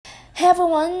Hey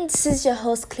everyone, this is your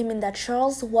host Cleminda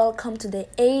Charles. Welcome to the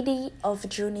 80 of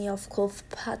Journey of Growth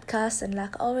podcast, and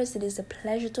like always, it is a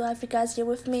pleasure to have you guys here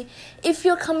with me. If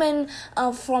you're coming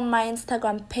from my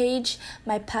Instagram page,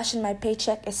 my passion, my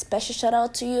paycheck, a special shout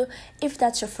out to you. If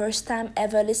that's your first time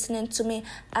ever listening to me,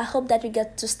 I hope that you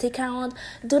get to stick around.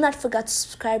 Do not forget to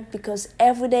subscribe because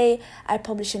every day I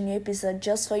publish a new episode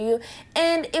just for you.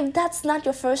 And if that's not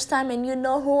your first time and you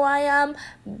know who I am,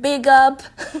 big up.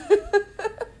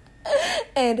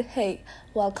 And hey,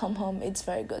 welcome home. It's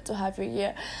very good to have you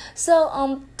here.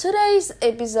 So today's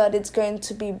episode is going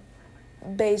to be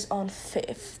based on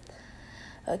faith.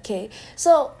 Okay,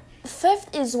 so faith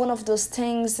is one of those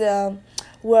things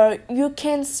where you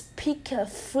can speak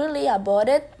freely about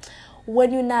it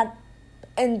when you're not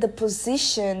in the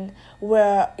position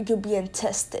where you're being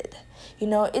tested. You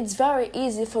know, it's very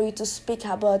easy for you to speak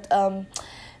about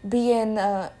being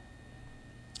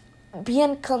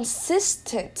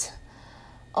consistent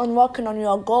on working on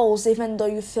your goals, even though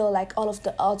you feel like all of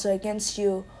the odds are against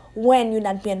you when you're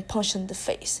not being punched in the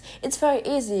face. It's very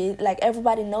easy, like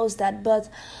everybody knows that, but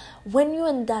when you're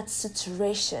in that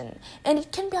situation, and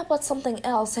it can be about something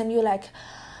else, and you're like,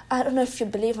 I don't know if you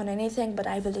believe in anything, but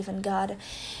I believe in God,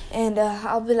 and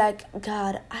I'll be like,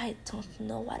 God, I don't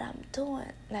know what I'm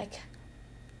doing, like,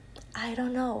 I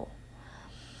don't know,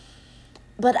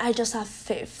 but I just have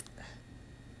faith,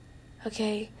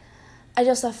 okay? I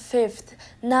just have faith.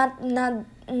 Not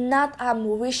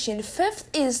I'm wishing. Faith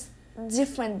is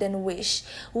different than wish.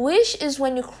 Wish is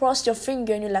when you cross your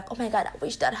finger and you're like, oh my God, I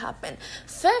wish that happened.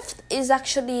 Faith is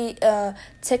actually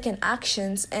taking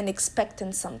actions and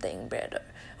expecting something better.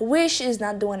 Wish is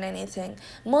not doing anything.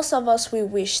 Most of us, we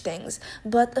wish things,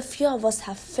 but a few of us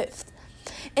have faith.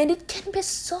 And it can be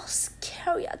so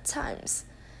scary at times.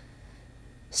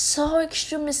 So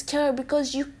extremely scary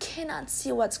because you cannot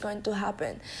see what's going to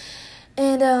happen.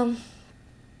 And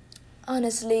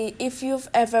honestly, if you've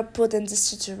ever put in this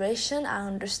situation, I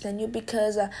understand you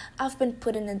because I've been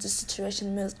put in this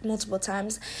situation multiple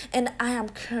times, and I am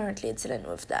currently dealing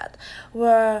with that,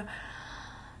 where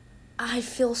I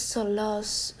feel so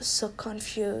lost, so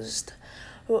confused,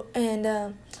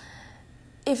 and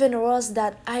even worse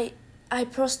that I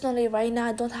personally right now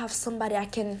I don't have somebody I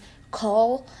can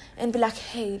call and be like,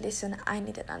 hey, listen, I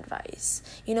need an advice.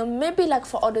 You know, maybe like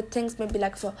for other things, maybe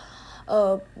like for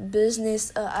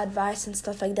business advice and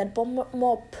stuff like that, but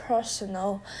more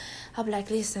personal. I'm like,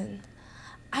 listen,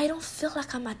 I don't feel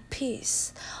like I'm at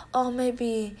peace, or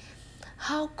maybe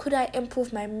how could I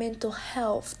improve my mental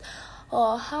health,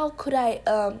 or how could I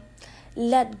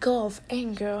let go of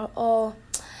anger, or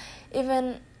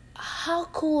even how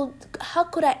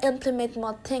could I implement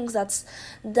more things that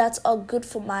are good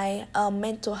for my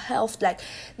mental health? Like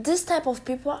this type of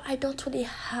people, I don't really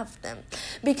have them,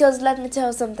 because let me tell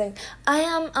you something. I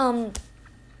am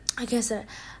I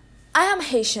am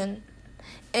Haitian,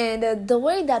 and the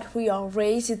way that we are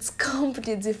raised, it's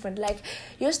completely different. Like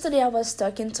yesterday, I was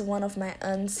talking to one of my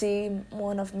auntie,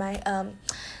 one of my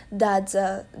dad's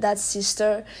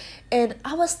sister, and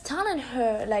I was telling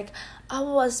her like I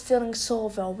was feeling so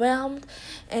overwhelmed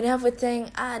and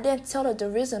everything. I didn't tell her the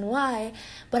reason why,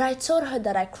 but I told her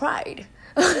that I cried.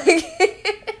 And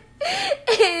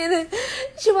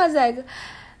she was like,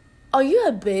 are you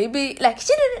a baby? Like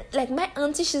she didn't, like my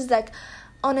auntie, she's like,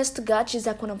 honest to God, she's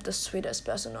like one of the sweetest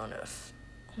person on earth.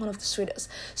 One of the sweetest.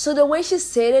 So the way she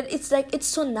said it, it's like it's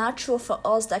so natural for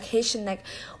us, like Haitian, like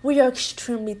we are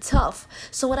extremely tough.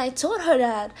 So when I told her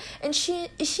that, and she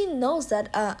knows that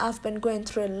I've been going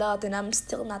through a lot, and I'm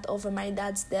still not over my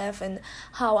dad's death, and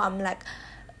how I'm like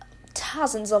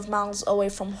thousands of miles away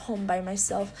from home by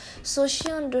myself. So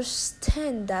she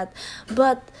understands that,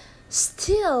 but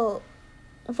still,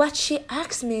 what she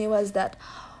asked me was that,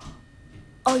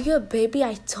 oh, you're a baby,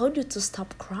 I told you to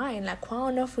stop crying. Like, why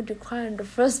on earth would you cry in the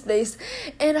first place?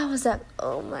 And I was like,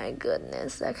 oh my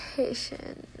goodness, like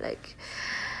Haitian. Like,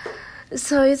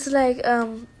 so it's like,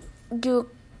 you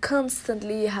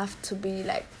constantly have to be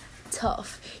like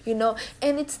tough, you know?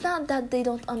 And it's not that they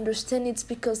don't understand, it's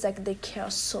because like they care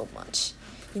so much.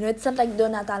 You know, it's not like they're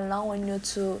not allowing you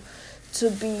to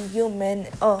be human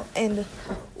and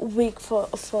weak for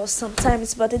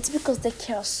sometimes, but it's because they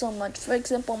care so much. For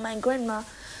example, my grandma,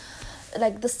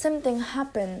 like the same thing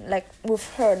happened like with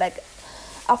her. Like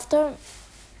after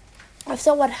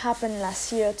what happened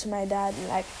last year to my dad,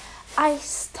 like I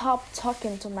stopped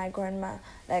talking to my grandma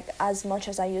like as much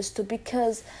as I used to,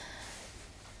 because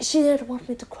she didn't want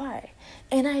me to cry.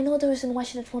 And I know the reason why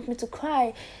she didn't want me to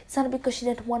cry. It's not because she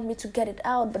didn't want me to get it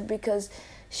out, but because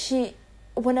she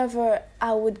whenever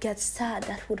I would get sad,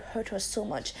 that would hurt her so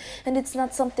much. And it's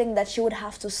not something that she would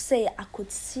have to say. I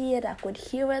could see it, I could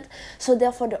hear it. So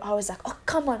therefore, I was like, oh,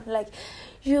 come on, like,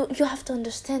 you have to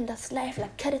understand that's life.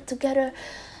 Like, get it together.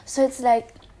 So it's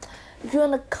like you're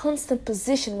in a constant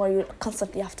position where you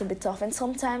constantly have to be tough. And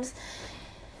sometimes,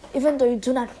 even though you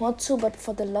do not want to, but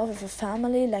for the love of your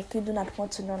family, like, you do not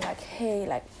want to know, like, hey,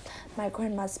 like, my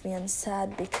grandma's being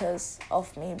sad because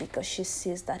of me, because she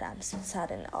sees that I'm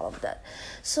sad and all of that.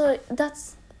 So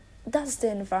that's the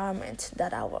environment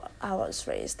that I was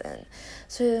raised in.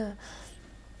 So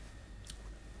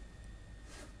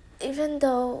even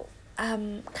though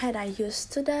I'm kind of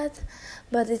used to that,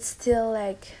 but it's still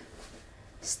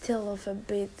of a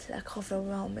bit like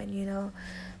overwhelming,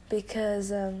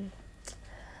 because I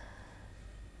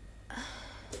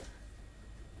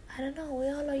don't know, we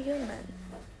all are human.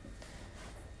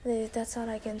 That's all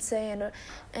I can say.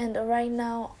 And right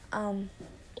now,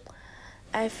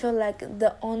 I feel like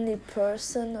the only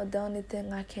person or the only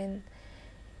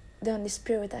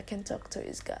spirit I can talk to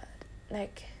is God.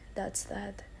 Like, that's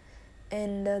that.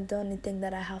 And the only thing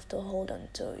that I have to hold on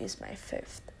to is my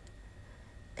faith.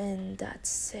 And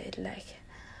that's it. Like,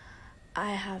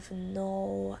 I have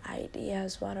no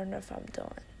ideas what on earth I'm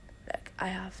doing. Like, I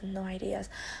have no ideas.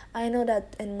 I know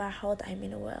that in my heart I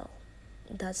mean well.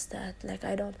 That's that. Like,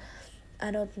 I don't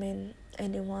mean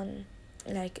anyone,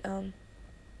 like, I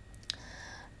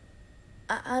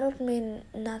don't mean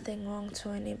nothing wrong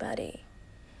to anybody,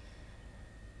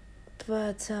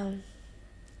 but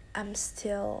I'm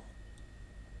still,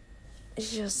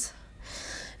 it's just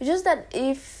that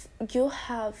if you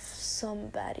have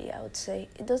somebody, I would say,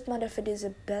 it doesn't matter if it is a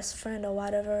best friend or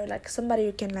whatever, like somebody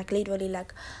you can like literally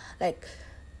like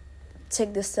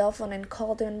take the cell phone and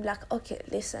call them and be like, okay,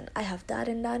 listen, I have that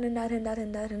and that and that and that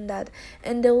and that and that,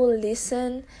 and they will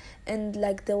listen and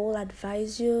like they will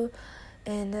advise you,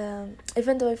 and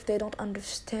even though if they don't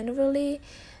understand really,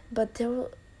 but they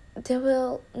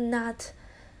will not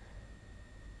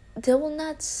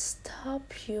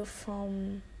stop you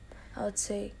from, I would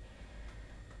say,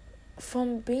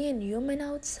 from being human.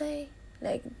 I would say,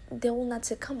 like, they will not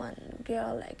say, come on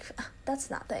girl, like, that's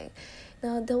nothing.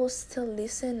 No, they will still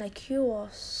listen. Like, you are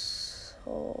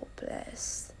so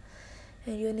blessed,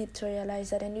 and you need to realize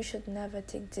that, and you should never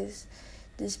take these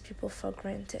people for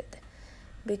granted,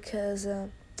 because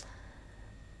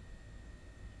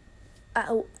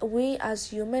we as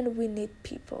human, we need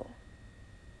people.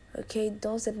 Okay, it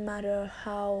doesn't matter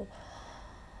how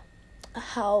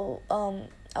I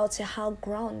would say how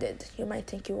grounded you might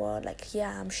think you are, like,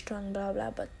 yeah, I'm strong, blah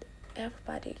blah, but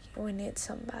everybody, we need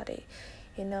somebody,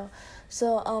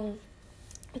 so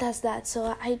that's that.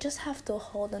 So I just have to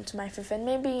hold on to my faith, and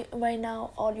maybe right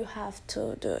now all you have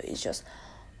to do is just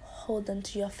hold on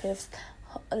to your faith,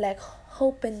 like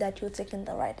hoping that you're taking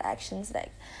the right actions,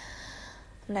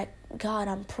 like God,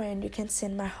 I'm praying, you can see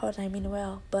in my heart I mean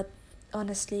well, but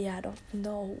honestly I don't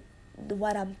know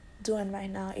what I'm doing right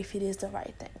now if it is the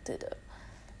right thing to do.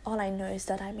 All I know is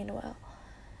that I mean well.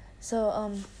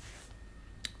 So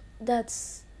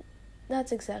that's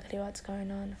exactly what's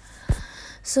going on.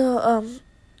 So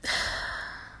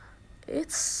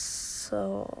it's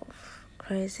so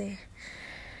crazy.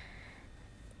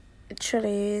 It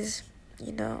truly is,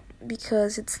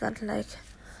 because it's not like,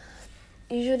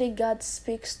 usually God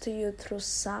speaks to you through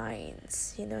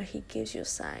signs, he gives you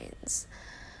signs,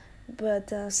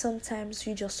 but sometimes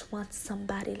you just want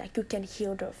somebody, like, you can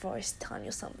hear their voice telling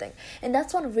you something. And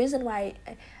that's one reason why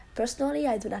personally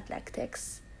I do not like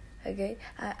texts. Okay,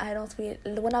 I don't really,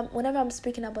 whenever I'm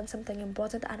speaking about something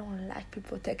important, I don't like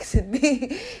people texting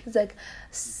me. It's like,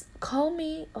 call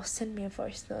me or send me a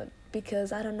voice note,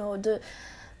 because I don't know, the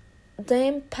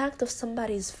impact of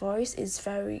somebody's voice is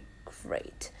very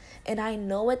great, and I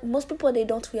know it. Most people, they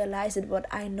don't realize it, but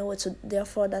I know it. So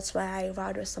therefore, that's why I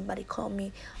rather somebody call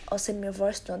me or send me a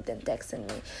voice note than texting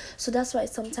me. So that's why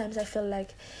sometimes I feel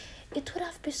like it would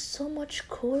have been so much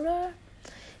cooler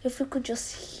if we could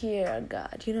just hear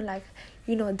God,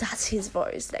 that's his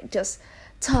voice, like, just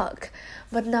talk.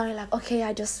 But now you're like, okay,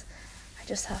 I just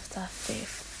have to have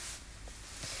faith.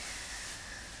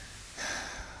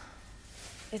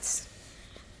 It's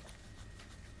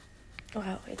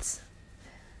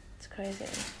crazy.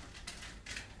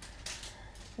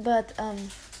 But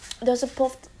there's a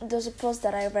post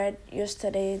that I read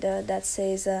yesterday that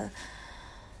says,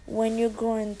 when you're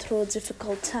going through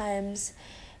difficult times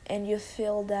and you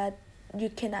feel that you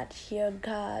cannot hear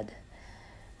God,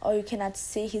 or you cannot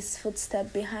see his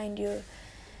footstep behind you,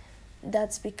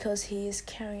 that's because he is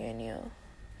carrying you.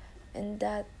 And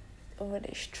that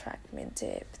really struck me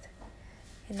deep.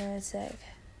 It's like,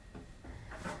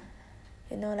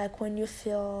 Like when you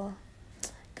feel,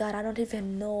 God, I don't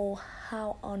even know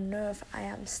how on earth I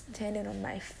am standing on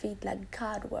my feet. Like,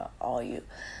 God, where are you?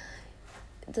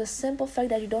 The simple fact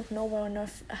that you don't know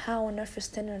how on earth you're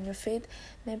standing on your feet,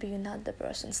 maybe you're not the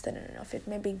person standing on your feet.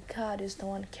 Maybe God is the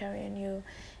one carrying you.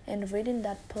 And reading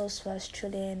that post was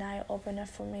truly an eye-opener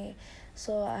for me.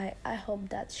 So I hope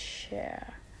that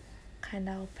share kind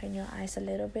of open your eyes a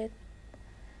little bit.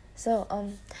 So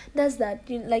that's that.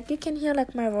 You can hear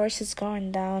like my voice is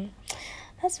going down.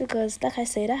 That's because, like I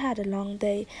said, I had a long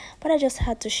day, but I just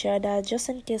had to share that just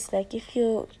in case, if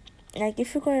you're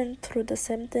going through the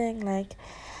same thing,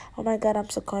 oh my God, I'm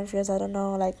so confused. I don't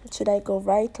know, should I go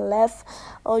right, left,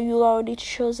 or you already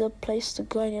chose a place to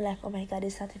go and you're like, oh my God,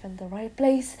 it's not even the right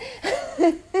place.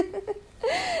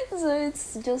 So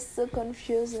it's just so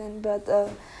confusing, but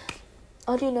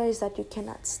all you know is that you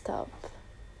cannot stop,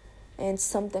 and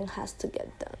something has to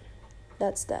get done.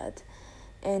 That's that.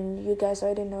 And you guys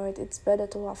already know it. It's better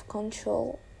to have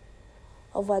control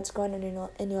of what's going on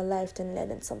in your life than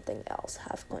letting something else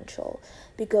have control.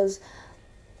 Because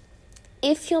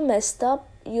if you messed up,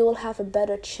 you will have a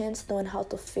better chance knowing how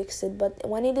to fix it. But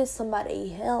when it is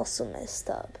somebody else who messed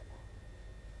up,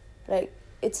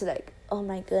 it's like, oh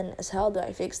my goodness, how do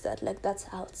I fix that? That's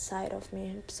outside of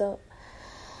me. So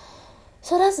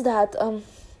that's that.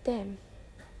 Damn.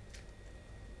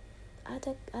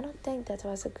 I don't think that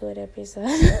was a good episode.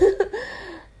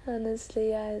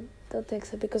 Honestly, I don't think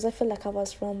so, because I feel like I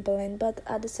was rambling, but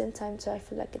at the same time too, I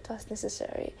feel like it was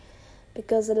necessary,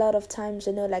 because a lot of times,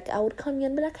 I would come here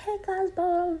and be like, hey guys,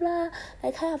 blah blah blah,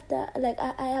 I have that,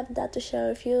 I have that to share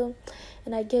with you,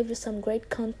 and I gave you some great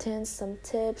content, some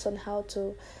tips on how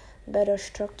to better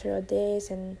structure your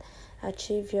days and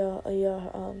achieve your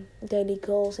daily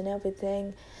goals and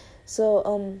everything.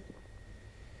 So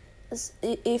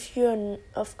if you're,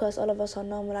 of course, all of us are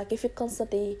normal, if you're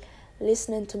constantly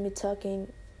listening to me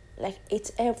talking,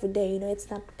 it's every day, it's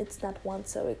not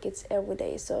once a week, it's every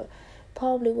day. So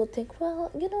probably will think, well,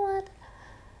 you know what,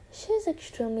 she's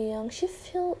extremely young, she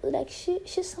feel like she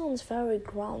sounds very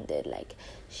grounded,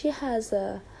 she has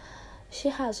her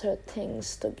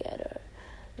things together.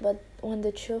 But when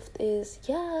the truth is,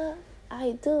 yeah,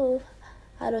 I do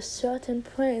at a certain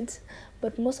point,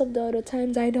 but most of the other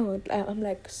times I don't. I'm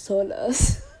so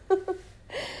lost.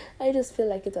 I just feel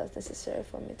like it was necessary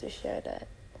for me to share that.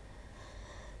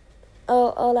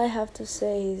 All I have to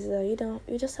say is,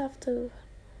 you just have to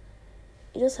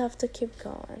keep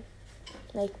going.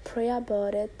 Pray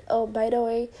about it. Oh, by the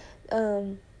way,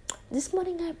 this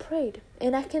morning I prayed,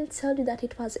 and I can tell you that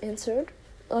it was answered,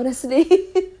 honestly.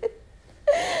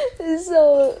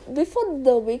 So before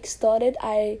the week started,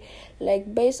 I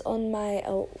based on my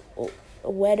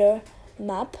weather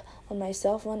map on my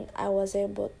cell phone, I was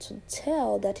able to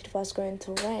tell that it was going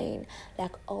to rain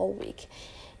all week.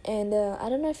 And I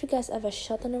don't know if you guys ever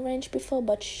shot on a range before,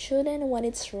 but shooting when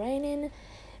it's raining,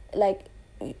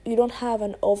 you don't have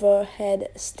an overhead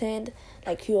stand,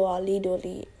 you are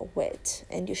literally wet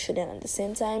and you shooting at the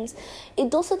same times. It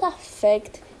doesn't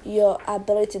affect your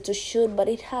ability to shoot, but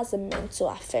it has a mental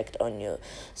effect on you.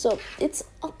 So it's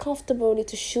uncomfortable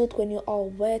to shoot when you're all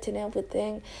wet and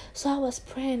everything. So I was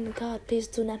praying, God, please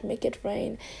do not make it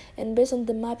rain. And based on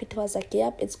the map, it was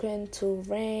yep, it's going to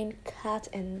rain cat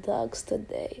and dogs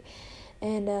today.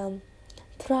 And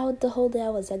throughout the whole day, I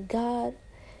was like, God,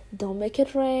 don't make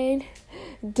it rain,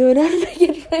 do not make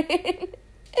it rain.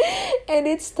 And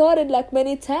it started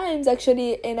many times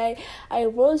actually, and I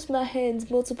raised my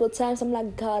hands multiple times. I'm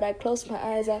like, God, I closed my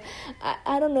eyes.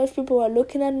 I don't know if people were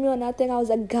looking at me or nothing. I was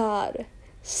like, God,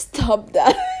 stop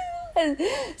that.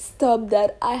 Stop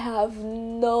that. I have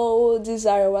no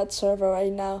desire whatsoever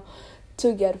right now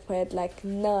to get wet,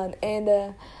 none.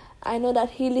 And I know that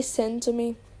he listened to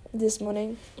me this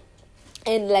morning,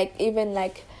 and even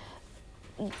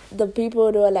the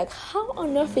people, they were like, how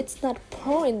on earth it's not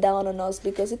pouring down on us,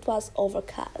 because it was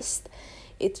overcast.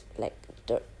 It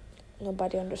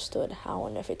nobody understood how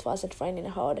on earth it wasn't raining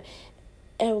hard.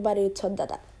 Everybody thought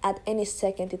that at any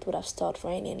second it would have started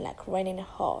raining, raining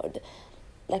hard,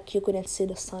 you couldn't see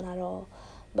the sun at all.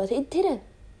 But it didn't,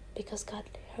 because God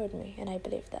heard me, and I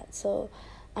believe that. So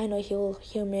I know he will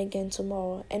hear me again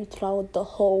tomorrow and throughout the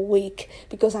whole week,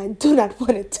 because I do not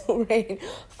want it to rain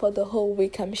for the whole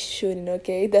week. I'm shooting,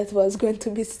 okay? That was going to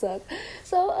be stuck.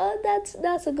 So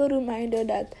that's a good reminder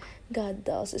that God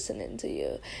does listening to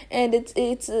you. And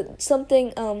it's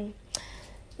something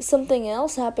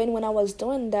else happened when I was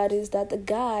doing that, is that the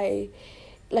guy,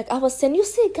 I was saying, you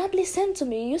see, God listened to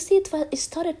me. You see, it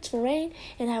started to rain,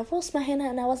 and I raised my hand,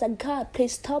 and I was like, God,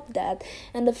 please stop that.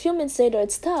 And a few minutes later,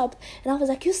 it stopped, and I was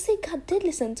like, you see, God did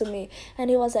listen to me. And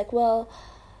he was like, well,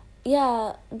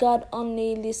 yeah, God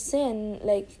only listen,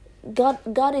 like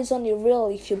God is only real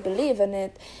if you believe in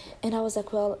it. And I was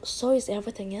like, well, so is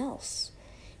everything else,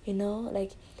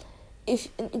 like, if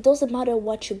it doesn't matter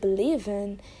what you believe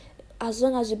in, as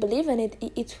long as you believe in it,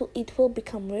 it will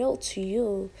become real to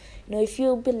you. If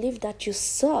you believe that you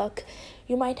suck,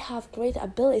 you might have great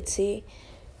ability,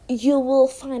 you will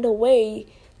find a way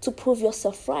to prove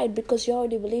yourself right, because you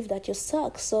already believe that you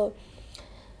suck. So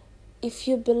if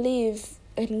you believe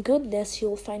in goodness, you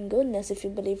will find goodness. If you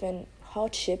believe in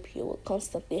hardship, you will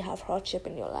constantly have hardship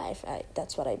in your life.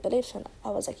 That's what I believe. And I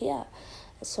was like, yeah,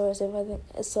 so is everything.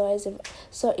 So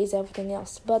is everything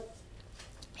else. But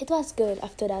it was good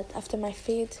after that. After my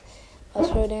feet was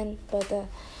hurting, but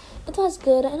it was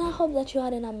good. And I hope that you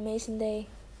had an amazing day,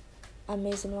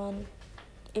 amazing one,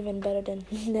 even better than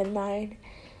than mine,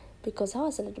 because I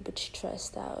was a little bit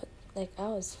stressed out. Like, I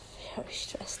was very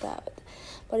stressed out,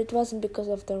 but it wasn't because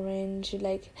of the range.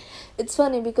 Like, it's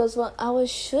funny because when I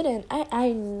was shooting,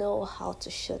 I know how to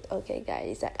shoot. Okay,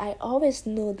 guys, like, I always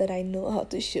know that I know how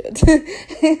to shoot,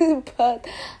 but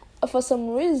for some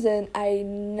reason I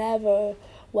never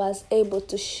was able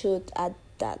to shoot at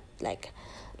that, like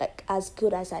as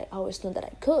good as I always knew that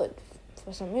I could,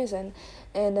 for some reason.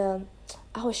 And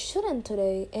I was shooting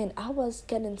today, and I was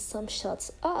getting some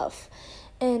shots off,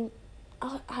 and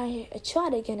I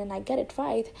tried again, and I get it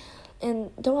right.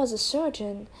 And there was a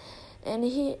surgeon, and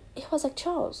he was like,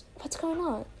 Charles, what's going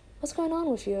on? What's going on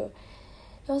with you?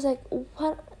 He was like,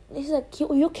 what? He's like,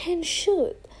 you can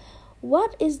shoot.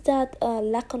 What is that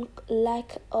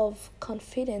lack of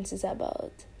confidence is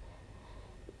about?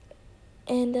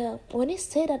 And when he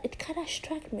said that, it kind of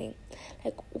struck me.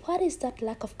 Like, what is that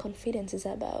lack of confidence is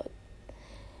about?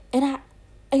 And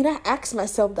I asked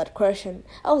myself that question.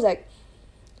 I was like,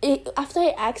 after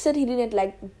I asked it, he didn't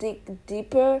like dig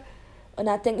deeper or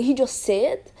nothing. He just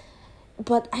said,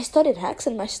 but I started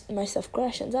asking myself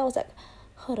questions. I was like,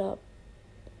 hold up,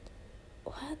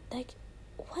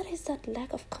 what is that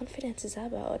lack of confidence is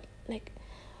about? Like,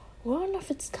 where on earth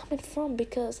it's coming from?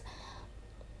 Because,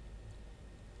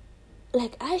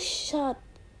 like, I shot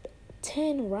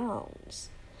 10 rounds,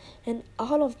 and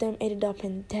all of them ended up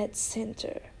in dead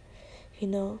center,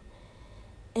 and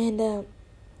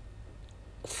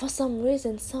for some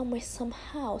reason, some way,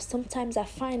 somehow, sometimes I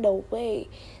find a way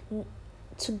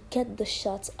to get the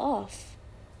shots off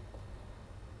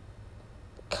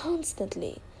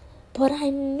constantly, but I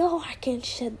know I can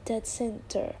shoot dead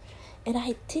center, and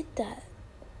I did that.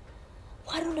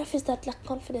 I don't know if it's that lack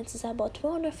confidence is about. I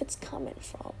don't know if it's coming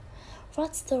from.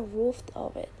 What's the root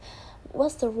of it?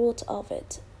 What's the root of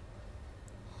it?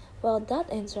 Well, that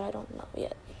answer I don't know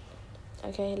yet.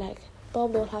 Okay, like,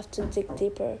 Bob will have to dig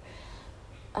deeper.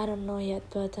 I don't know yet,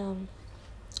 but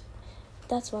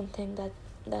that's one thing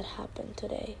that happened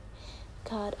today.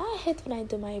 God, I hate when I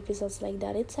do my episodes like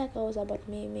that. It's like always about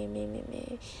me.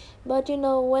 But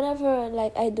whenever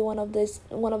like I do one of these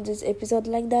episodes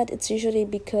like that, it's usually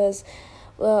because,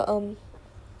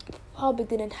 probably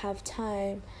didn't have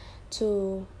time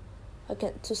to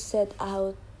set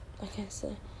out, I can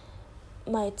say,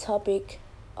 my topic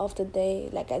of the day.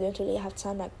 Like, I don't really have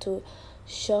time like to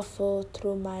shuffle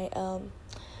through my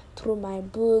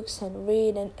books and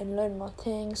read and learn more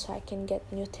things, so I can get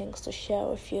new things to share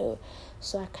with you.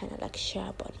 So I kind of like share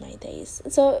about my days.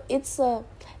 So it's one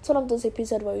of those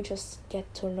episodes where you just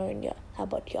get to learn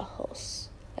about your host.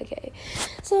 Okay,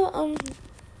 so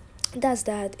that's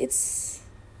that.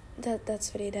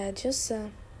 That's really that. Just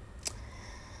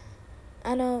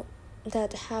I know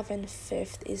that having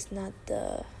faith is not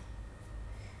the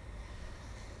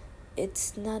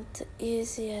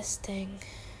easiest thing,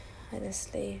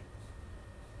 honestly,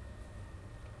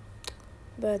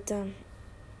 but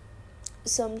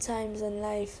sometimes in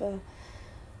life,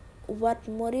 what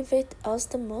motivates us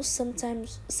the most,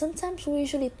 sometimes we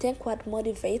usually think what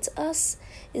motivates us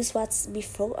is what's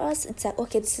before us. It's like,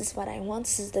 okay, this is what I want,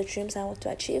 this is the dreams I want to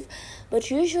achieve,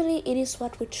 but usually it is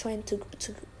what we're trying to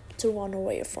run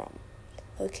away from.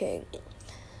 Okay,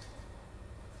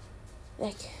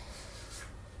 like,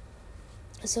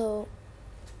 so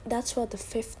that's what the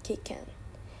fifth kick in.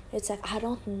 It's like, I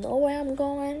don't know where I'm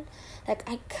going. Like,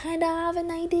 I kind of have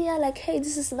an idea, like, hey,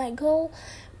 this is my goal,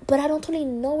 but I don't really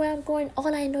know where I'm going.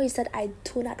 All I know is that I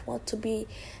do not want to be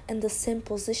in the same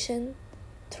position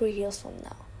 3 years from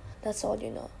now. That's all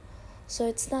you know. So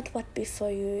it's not what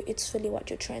before you, it's really what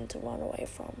you're trying to run away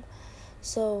from.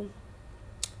 So,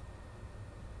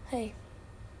 hey,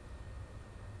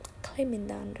 claiming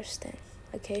that I understand.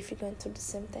 Okay, if you're going through the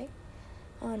same thing,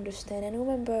 I understand. And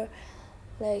remember,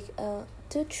 like,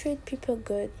 to treat people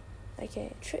good.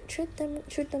 Okay, treat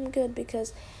them good,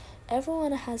 because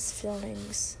everyone has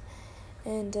feelings.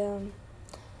 And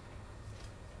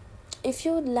if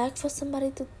you would like for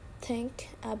somebody to think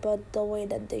about the way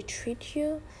that they treat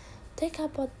you, think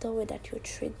about the way that you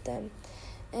treat them.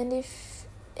 And if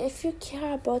you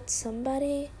care about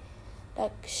somebody,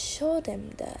 like, show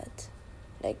them that.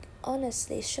 Like,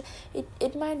 honestly,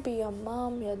 it might be your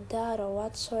mom, your dad, or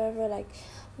whatsoever. Like,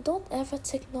 don't ever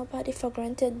take nobody for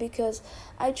granted, because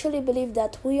I truly believe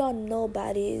that we are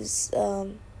nobody's, I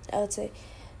would say,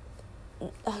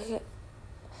 okay,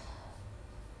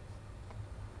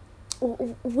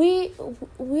 we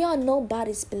we are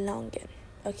nobody's belonging.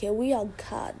 Okay, we are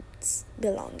God's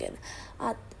belonging.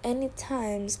 At any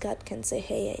times, God can say,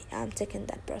 hey, I'm taking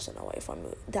that person away from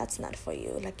you. That's not for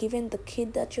you. Like, even the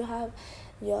kid that you have,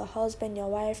 your husband, your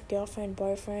wife, girlfriend,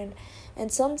 boyfriend,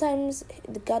 and sometimes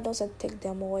God doesn't take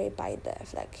them away by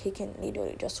death. Like, he can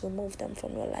literally just remove them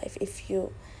from your life if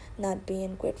you not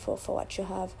being grateful for what you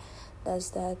have.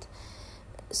 Does that.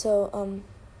 So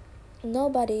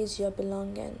nobody is your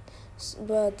belonging,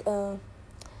 but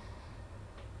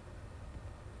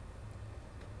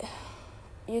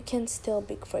you can still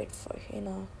be grateful.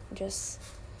 Just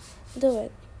do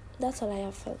it. That's all I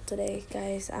have for today,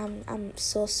 guys. I'm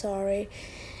so sorry.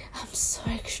 I'm so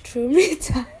extremely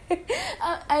tired.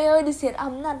 I already said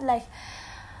I'm not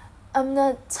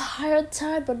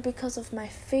tired, but because of my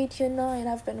feet, and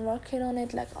I've been working on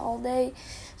it like all day,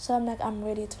 so I'm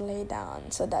ready to lay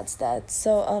down. So that's that.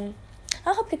 So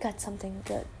I hope you got something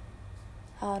good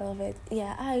out of it.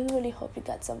 Yeah, I really hope you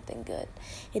got something good.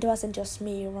 It wasn't just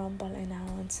me rumbling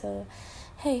around. So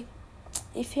hey,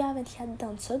 if you haven't yet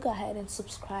done so, go ahead and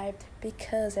subscribe,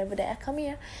 because every day I come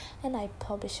here and I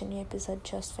publish a new episode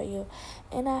just for you.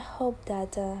 And I hope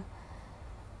that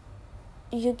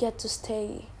you get to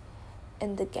stay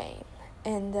in the game,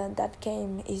 and that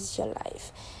game is your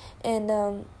life.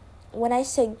 And when I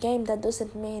say game, that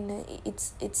doesn't mean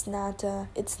it's not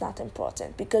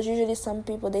important, because usually some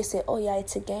people, they say, oh yeah,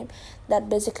 it's a game. That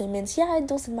basically means, yeah, it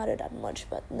doesn't matter that much.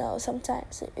 But no,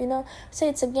 sometimes, say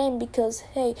it's a game because,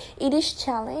 hey, it is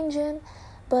challenging,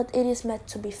 but it is meant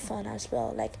to be fun as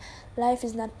well. Like, life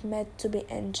is not meant to be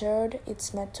endured,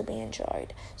 it's meant to be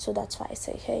enjoyed. So that's why I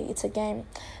say, hey, it's a game.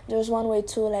 There's one way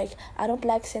too, like, I don't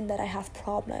like saying that I have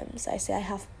problems. I say I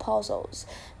have puzzles,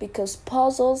 because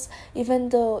puzzles, even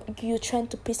though you're trying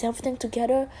to piece everything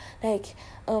together, like,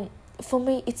 for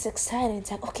me, it's exciting.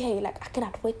 It's like, okay, like, I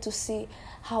cannot wait to see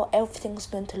how everything's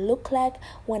going to look like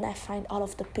when I find all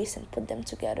of the pieces and put them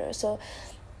together. So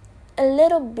a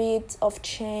little bit of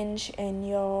change in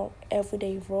your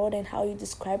everyday road and how you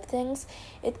describe things,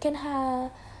 it can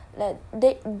have, like,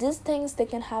 these things, they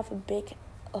can have a big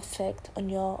effect on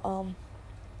your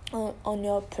on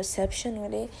your perception,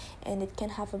 really. And it can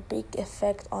have a big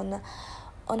effect on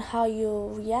how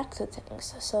you react to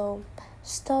things. So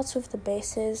starts with the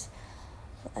bases,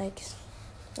 like,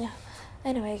 yeah.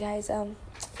 Anyway, guys,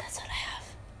 that's all I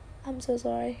have. I'm so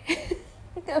sorry.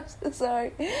 I'm so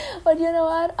sorry, but you know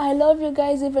what, I love you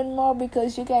guys even more,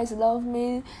 because you guys love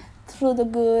me through the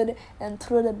good and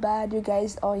through the bad. You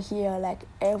guys are here like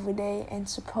every day and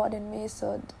supporting me.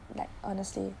 So, like,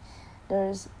 honestly,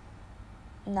 there's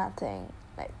nothing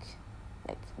like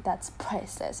that's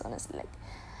priceless, honestly. Like,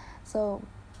 so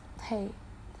hey,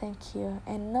 thank you.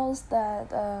 And know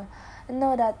that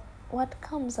what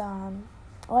goes on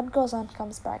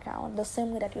comes back around. The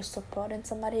same way that you're supporting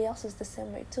somebody else is the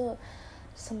same way too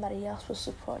somebody else will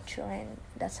support you, and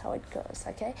that's how it goes.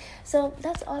 Okay, so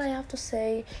that's all I have to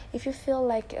say. If you feel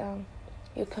like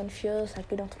you're confused,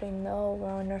 like you don't really know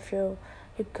where on earth you're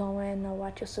going or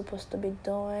what you're supposed to be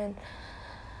doing,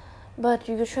 but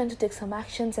you're trying to take some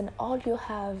actions and all you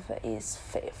have is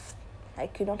faith,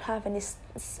 like you don't have any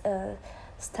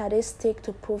statistic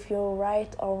to prove you're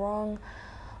right or wrong,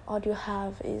 all you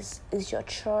have is your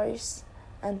choice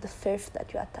and the faith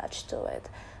that you attach to it.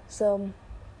 So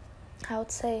I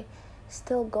would say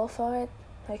still go for it,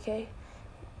 okay?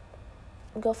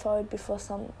 Go for it before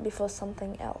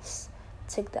something else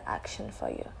take the action for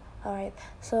you. Alright,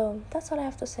 so that's all I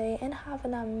have to say, and have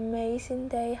an amazing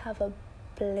day, have a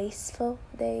blissful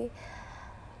day.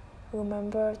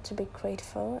 Remember to be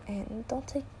grateful, and don't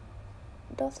take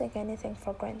anything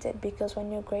for granted, because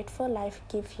when you're grateful, life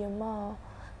gives you more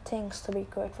things to be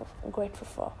grateful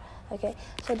for. Okay,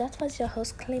 so that was your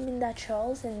host, Cleminda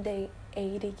Charles, in day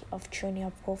 80 of Journey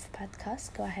of Growth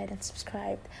podcast. Go ahead and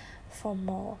subscribe for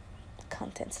more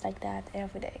contents like that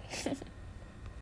every day.